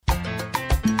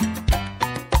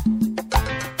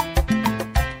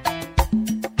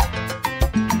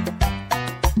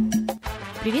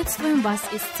Приветствуем вас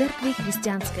из Церкви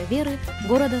Христианской Веры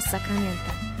города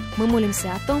Сакраменто. Мы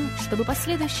молимся о том, чтобы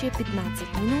последующие 15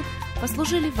 минут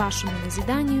послужили вашему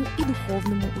назиданию и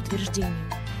духовному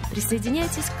утверждению.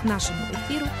 Присоединяйтесь к нашему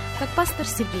эфиру, как пастор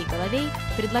Сергей Головей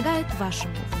предлагает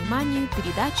вашему вниманию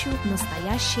передачу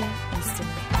 «Настоящая истина».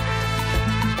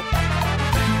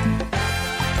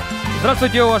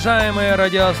 Здравствуйте, уважаемые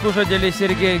радиослушатели!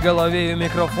 Сергей Головей у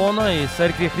микрофона. Из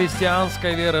Церкви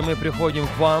Христианской Веры мы приходим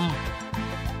к вам.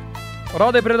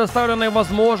 Рады предоставленной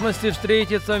возможности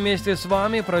встретиться вместе с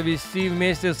вами, провести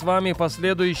вместе с вами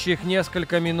последующих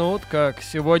несколько минут, как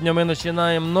сегодня мы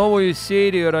начинаем новую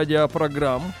серию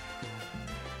радиопрограмм.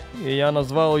 И я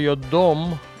назвал ее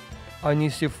 «Дом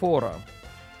Онесифора».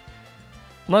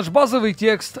 Наш базовый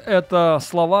текст – это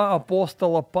слова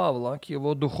апостола Павла к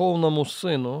его духовному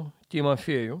сыну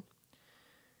Тимофею.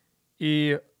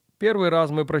 И первый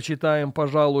раз мы прочитаем,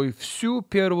 пожалуй, всю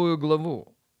первую главу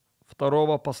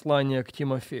второго послания к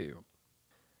Тимофею.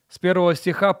 С первого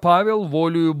стиха: «Павел,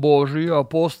 волею Божию,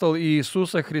 апостол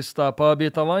Иисуса Христа, по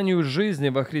обетованию жизни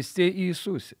во Христе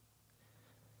Иисусе.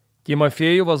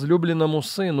 Тимофею, возлюбленному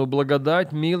сыну,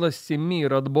 благодать, милость и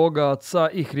мир от Бога Отца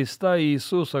и Христа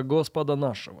Иисуса, Господа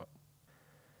нашего.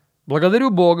 Благодарю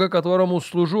Бога, которому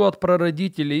служу от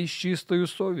прародителей с чистою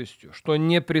совестью, что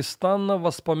непрестанно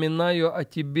воспоминаю о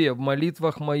Тебе в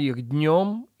молитвах моих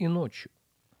днем и ночью.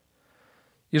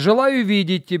 И желаю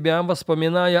видеть Тебя,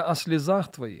 воспоминая о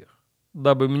слезах Твоих,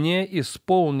 дабы мне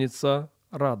исполниться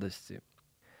радости,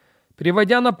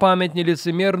 приводя на память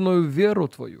нелицемерную веру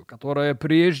Твою, которая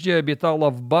прежде обитала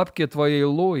в бабке Твоей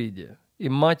Лоиде и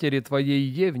матери Твоей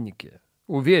Евнике,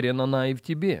 уверен она и в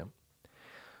Тебе.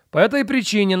 По этой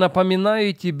причине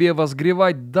напоминаю Тебе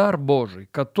возгревать дар Божий,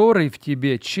 который в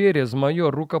Тебе через мое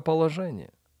рукоположение.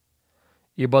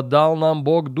 Ибо дал нам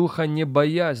Бог духа не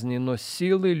боязни, но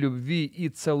силы, любви и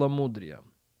целомудрия.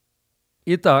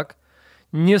 Итак,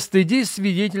 не стыдись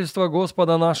свидетельства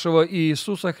Господа нашего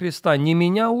Иисуса Христа, не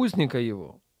меня, узника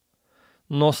Его,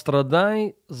 но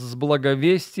страдай с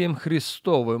благовестием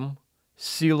Христовым,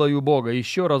 силою Бога».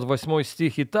 Еще раз, 8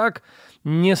 стих. «Итак,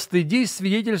 не стыдись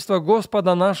свидетельства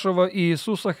Господа нашего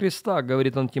Иисуса Христа»,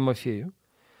 говорит он Тимофею,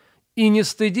 «и не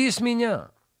стыдись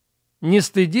меня». «Не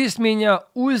стыдись меня,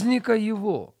 узника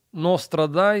Его, но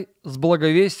страдай с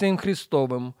благовестием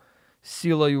Христовым,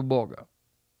 силою Бога».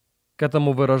 К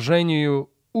этому выражению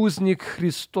 «узник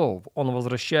Христов» он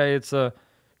возвращается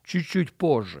чуть-чуть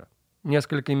позже,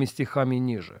 несколькими стихами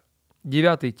ниже.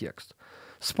 9 текст.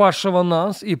 «Спасшего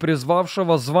нас и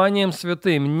призвавшего званием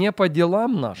святым не по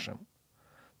делам нашим,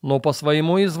 но по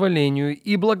своему изволению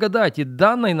и благодати,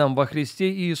 данной нам во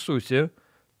Христе Иисусе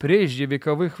прежде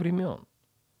вековых времен,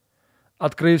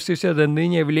 открывшийся до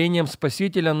ныне явлением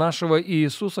Спасителя нашего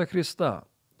Иисуса Христа,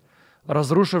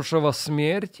 разрушившего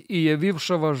смерть и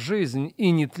явившего жизнь и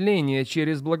нетление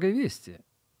через благовестие,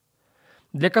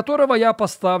 для которого я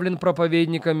поставлен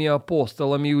проповедником и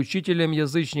апостолом и учителем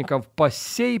язычников по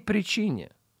сей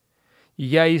причине.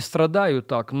 Я и страдаю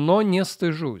так, но не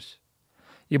стыжусь,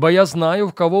 ибо я знаю,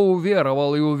 в кого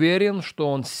уверовал, и уверен, что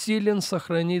он силен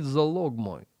сохранить залог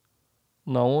мой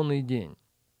на оный день.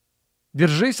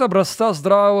 Держись образца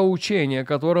здравого учения,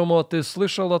 которому ты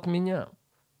слышал от меня.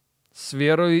 С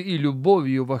верою и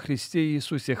любовью во Христе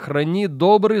Иисусе храни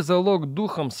добрый залог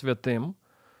Духом Святым,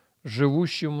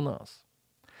 живущим в нас.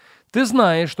 Ты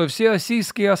знаешь, что все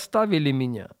осийские оставили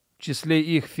меня, в числе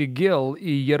их Фигел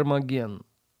и Ермоген».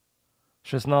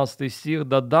 16 стих.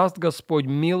 «Да даст Господь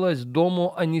милость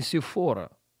дому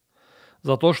Онесифора,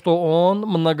 за то, что он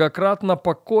многократно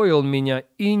покоил меня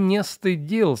и не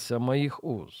стыдился моих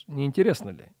уз». Не интересно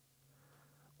ли?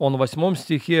 Он в 8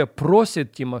 стихе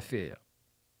просит Тимофея: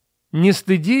 «Не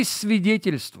стыдись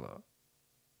свидетельства,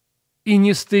 и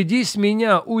не стыдись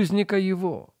меня, узника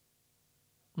его,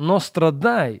 но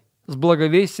страдай с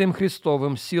благовестием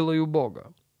Христовым, силою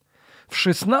Бога». В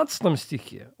 16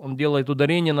 стихе он делает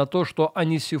ударение на то, что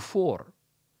Онесифор,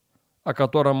 о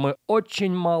котором мы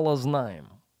очень мало знаем,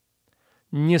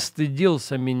 не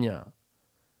стыдился меня,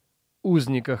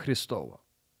 узника Христова.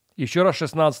 Еще раз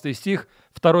 16 стих,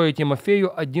 2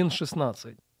 Тимофею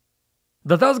 1,16.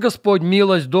 «Да даст Господь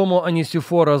милость дому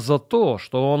Онесифора за то,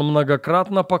 что он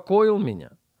многократно покоил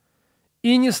меня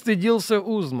и не стыдился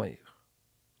уз моих,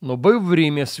 но, быв в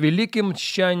Риме, с великим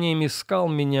тщанием искал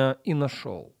меня и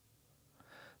нашел.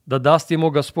 Да даст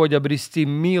ему Господь обрести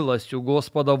милость у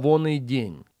Господа в оный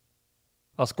день,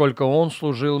 а сколько он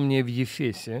служил мне в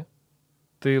Ефесе,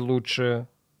 ты лучше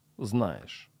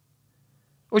знаешь».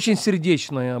 Очень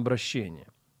сердечное обращение.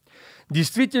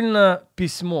 Действительно,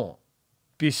 письмо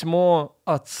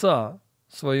отца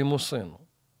своему сыну.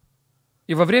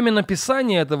 И во время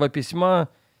написания этого письма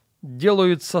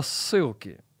делаются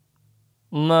ссылки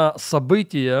на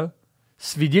события,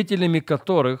 свидетелями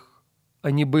которых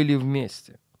они были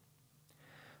вместе.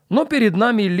 Но перед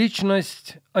нами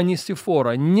личность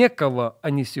Онесифора, некого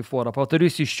Онесифора,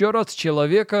 повторюсь еще раз,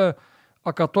 человека,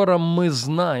 о котором мы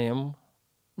знаем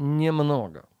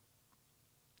немного.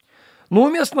 Но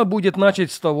уместно будет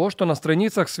начать с того, что на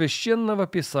страницах Священного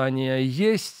Писания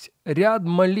есть ряд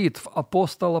молитв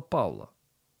апостола Павла.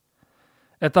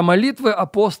 Это молитвы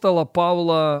апостола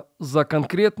Павла за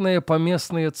конкретные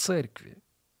поместные церкви.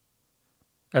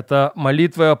 Это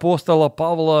молитвы апостола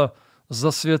Павла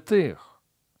за святых.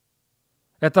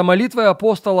 Это молитвы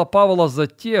апостола Павла за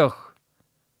тех,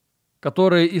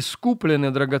 которые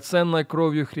искуплены драгоценной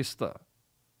кровью Христа.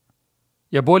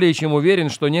 Я более чем уверен,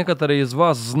 что некоторые из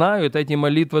вас знают эти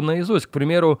молитвы наизусть. К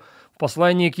примеру, в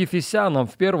послании к Ефесянам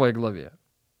в 1 главе.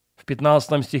 В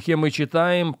 15 стихе мы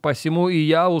читаем: «Посему и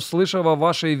я, услышав о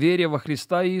вашей вере во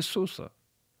Христа Иисуса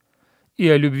и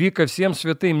о любви ко всем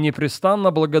святым,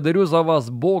 непрестанно благодарю за вас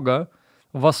Бога,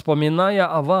 воспоминая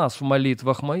о вас в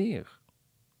молитвах моих».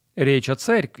 Речь о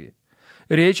церкви,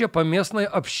 речь о поместной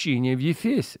общине в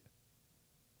Ефесе.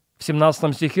 В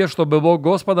 17 стихе: «Чтобы Бог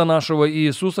Господа нашего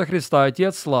Иисуса Христа,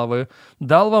 Отец славы,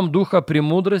 дал вам духа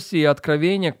премудрости и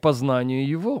откровения к познанию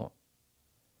Его,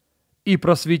 и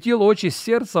просветил очи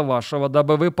сердца вашего,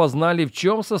 дабы вы познали, в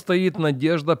чем состоит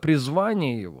надежда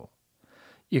призвания Его,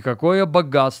 и какое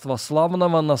богатство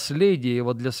славного наследия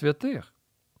Его для святых,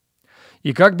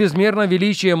 и как безмерно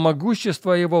величие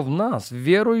могущества Его в нас,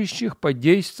 верующих, по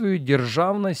действию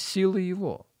державной силы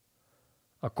Его».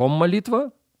 О ком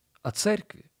молитва? О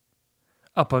церкви,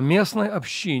 о поместной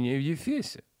общине в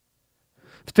Ефесе.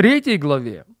 В 3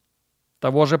 главе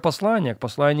того же послания, к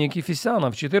посланию к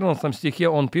Ефесянам, в 14 стихе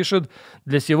он пишет: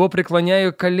 «Для сего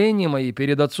преклоняю колени мои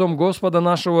перед Отцом Господа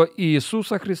нашего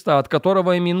Иисуса Христа, от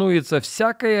которого именуется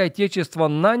всякое Отечество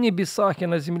на небесах и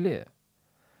на земле.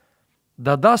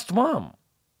 Да даст вам,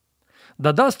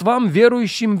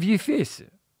 верующим в Ефесе».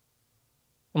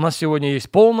 У нас сегодня есть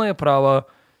полное право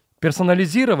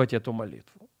персонализировать эту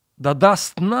молитву. Да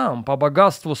даст нам по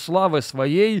богатству славы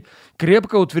своей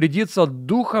крепко утвердиться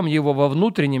духом Его во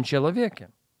внутреннем человеке,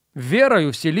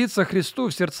 верою вселиться Христу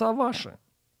в сердца ваши,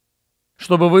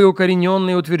 чтобы вы,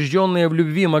 укорененные и утвержденные в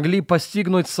любви, могли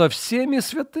постигнуть со всеми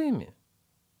святыми.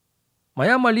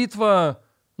 Моя молитва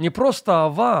не просто о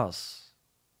вас,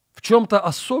 в чем-то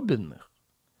особенных.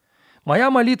 Моя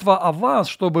молитва о вас,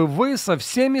 чтобы вы со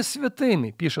всеми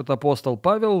святыми, пишет апостол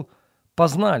Павел,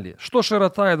 познали, что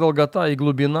широта и долгота, и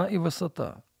глубина, и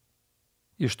высота,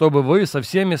 и чтобы вы со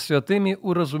всеми святыми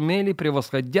уразумели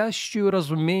превосходящую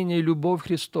разумение любовь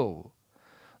Христову,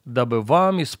 дабы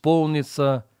вам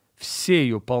исполниться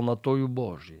всею полнотою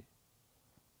Божьей.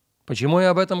 Почему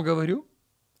я об этом говорю?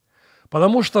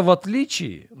 Потому что, в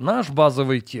отличие, наш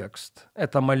базовый текст –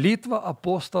 это молитва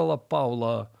апостола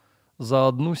Павла за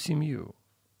одну семью,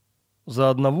 за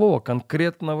одного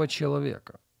конкретного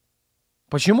человека.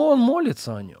 Почему он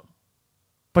молится о нем?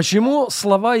 Почему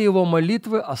слова его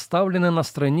молитвы оставлены на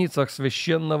страницах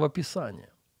Священного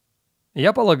Писания?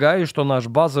 Я полагаю, что наш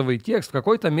базовый текст в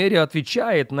какой-то мере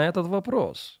отвечает на этот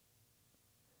вопрос.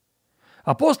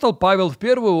 Апостол Павел в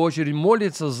первую очередь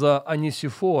молится за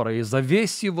Онесифора и за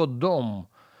весь его дом,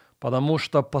 потому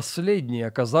что последний,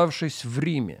 оказавшись в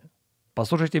Риме,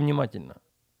 послушайте внимательно,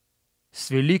 с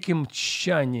великим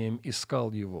тщанием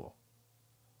искал его.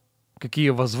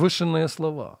 Какие возвышенные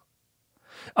слова!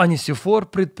 Онесифор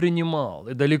предпринимал,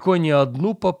 и далеко не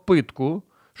одну попытку,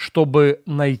 чтобы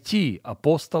найти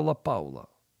апостола Павла.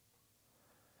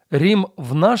 Рим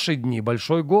в наши дни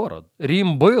большой город.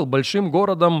 Рим был большим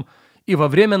городом и во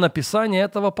время написания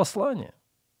этого послания.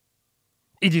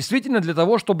 И действительно, для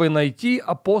того, чтобы найти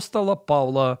апостола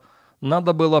Павла,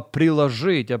 надо было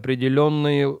приложить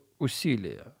определенные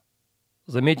усилия.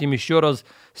 Заметим еще раз: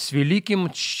 с великим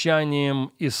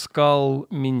тщанием искал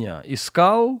меня.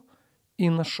 Искал и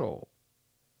нашел.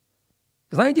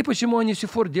 Знаете, почему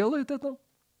Онесифор делает это?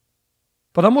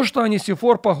 Потому что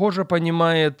Онесифор, похоже,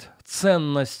 понимает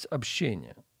ценность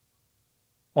общения.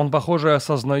 Он, похоже,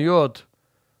 осознает,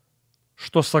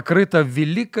 что сокрыта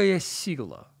великая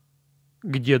сила,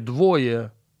 где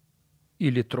двое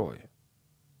или трое.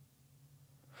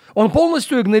 Он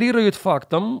полностью игнорирует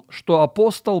фактом, что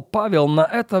апостол Павел на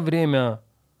это время,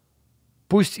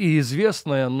 пусть и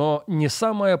известная, но не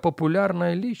самая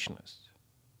популярная личность.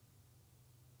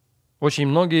 Очень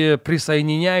многие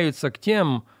присоединяются к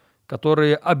тем,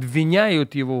 которые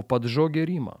обвиняют его в поджоге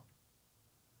Рима.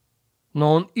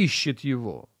 Но он ищет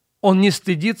его. Он не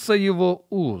стыдится его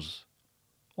уз.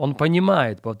 Он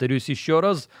понимает, повторюсь еще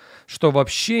раз, что в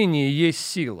общении есть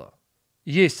сила.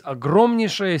 есть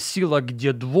огромнейшая сила,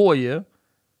 где двое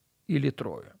или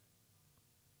трое.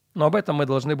 Но об этом мы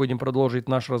должны будем продолжить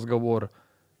наш разговор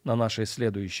на нашей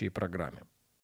следующей программе.